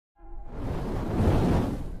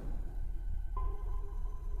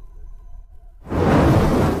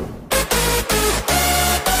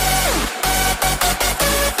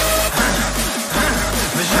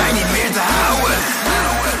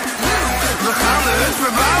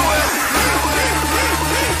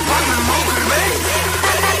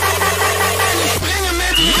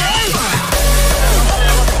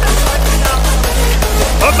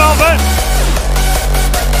Goed, Melvin.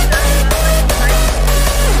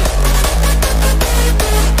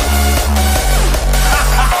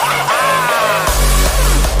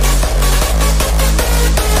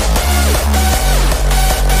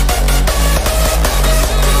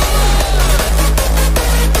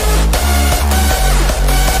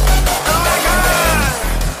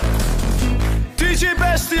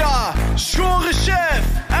 Schore chef,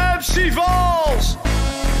 MC Vals.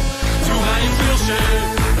 Toen hij een pilsje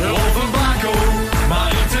of een bako,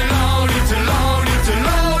 maar niet te lauw, niet te lauw, niet te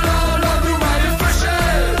lauw, lauw, lauw. Doe mij een frisje,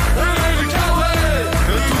 een hele koude.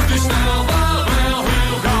 Het doet niet snel, maar wel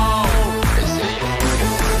heel gauw.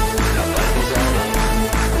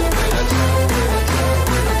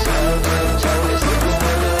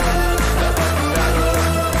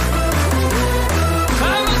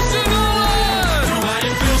 Gaan we zingen! Doe mij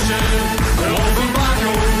een pilsje.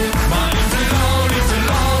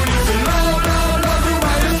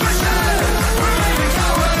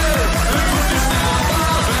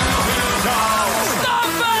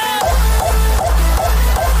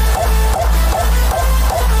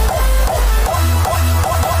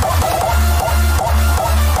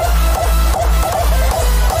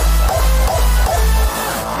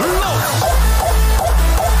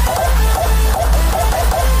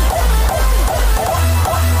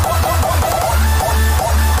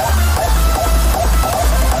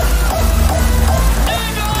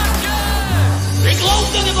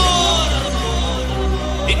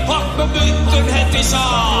 Het is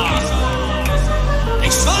aan.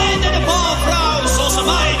 Ik zwaai naar de barvrouw zoals ze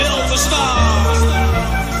mij wil verstaan.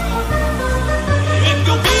 Ik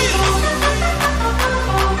wil bier.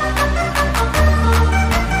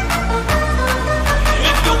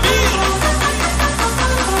 Ik wil bier.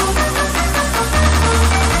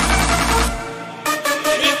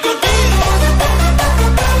 Ik wil bier.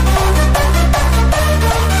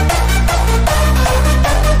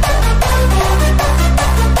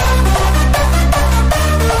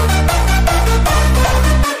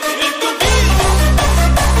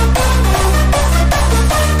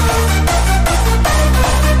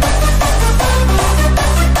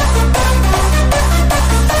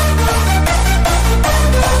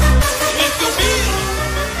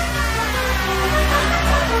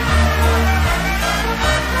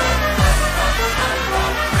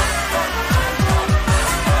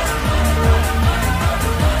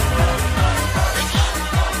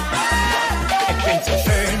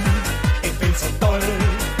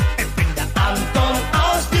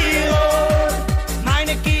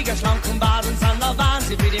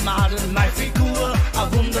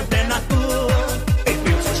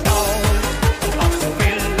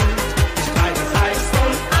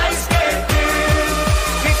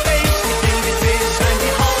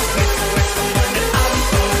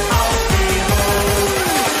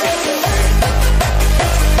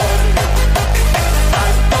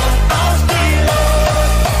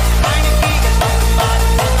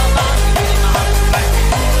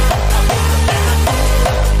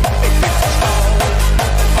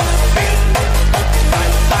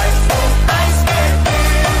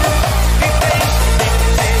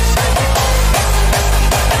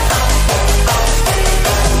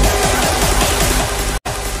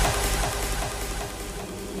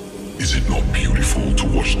 Is it not beautiful to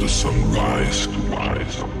watch the sun rise,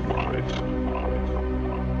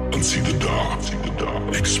 and see the dark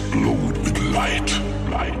explode with light?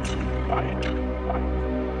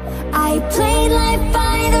 I played life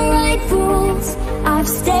by the right rules. I've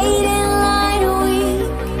stayed in line a week,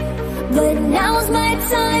 but now's my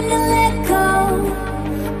time to let go.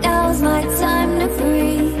 Now's my time to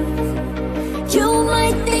breathe. You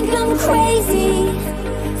might think I'm crazy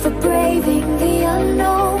for braving the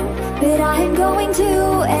unknown, but I'm going to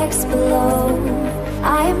explode.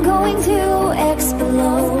 I'm going to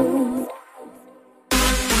explode.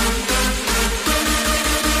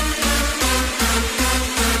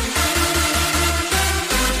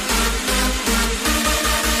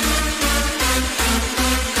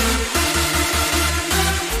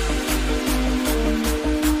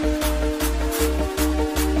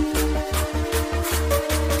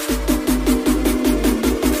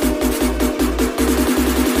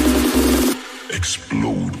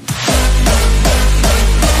 Explode.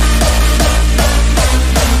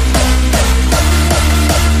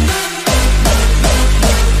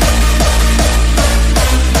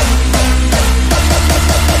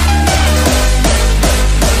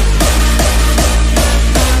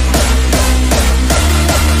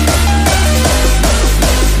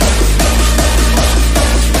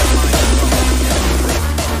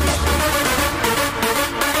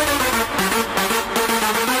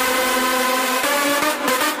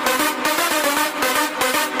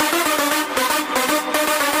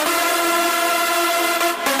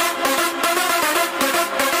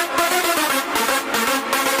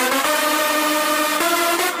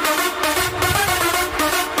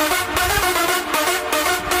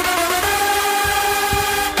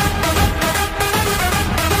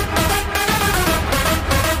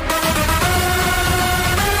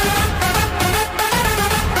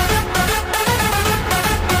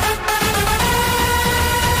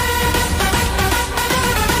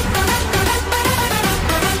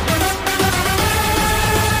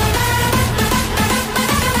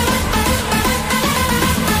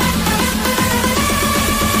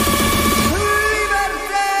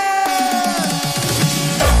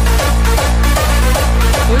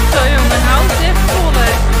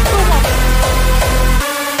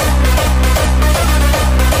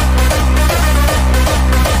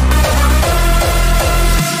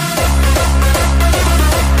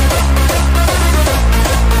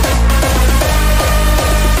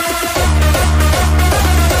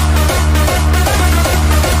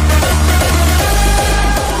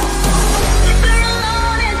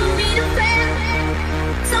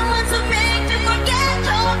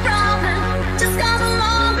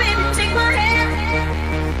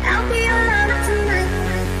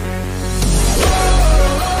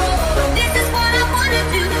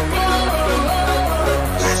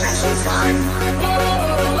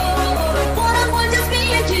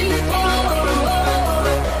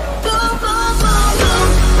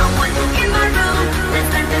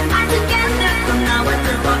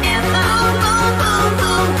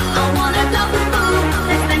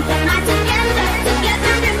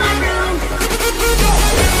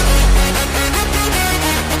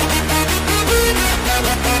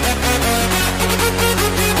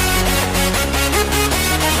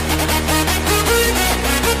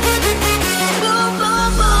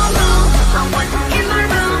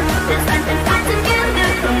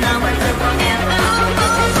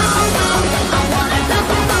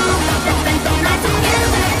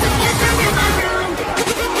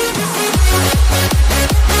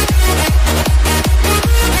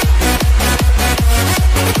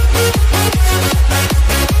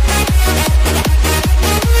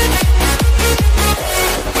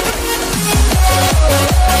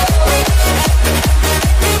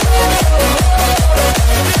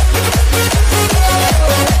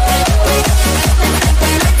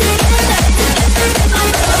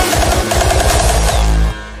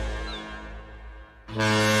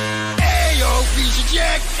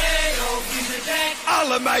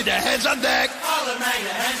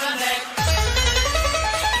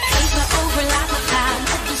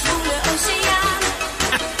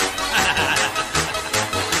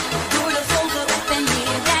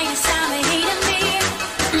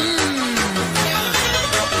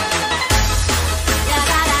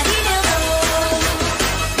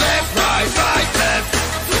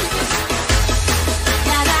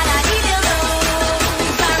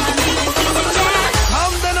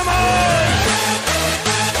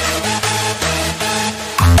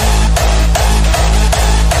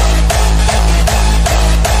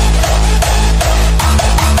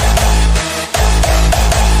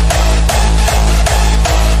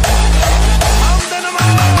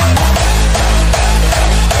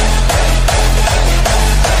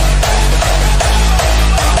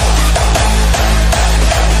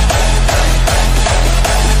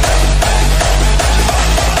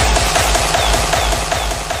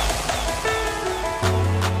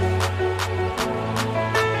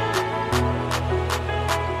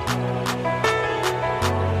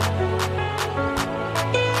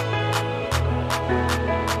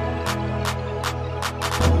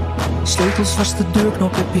 sleutels was de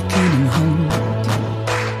deurknop heb ik in een hand.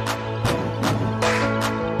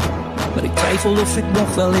 Maar ik twijfel of ik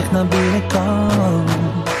nog wellicht naar binnen kan.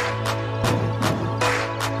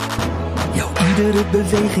 Jouw iedere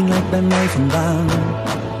beweging lijkt bij mij vandaan.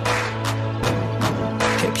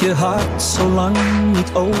 Ik heb je hart zo lang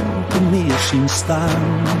niet open meer zien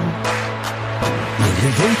staan. Je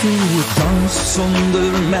weet hoe het danst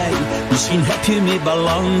zonder mij. Misschien heb je meer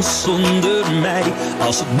balans zonder mij.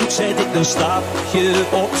 Als het moet zet ik een stapje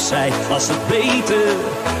opzij. Als het beter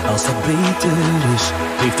is,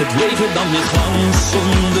 heeft het leven dan weer glans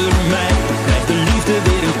zonder mij. Krijgt de liefde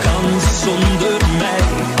weer een kans zonder mij.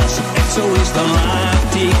 Als het echt zo is, dan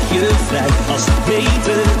laat ik je vrij. Als het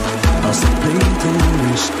beter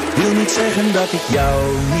is, wil niet zeggen dat ik jou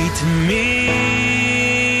niet meer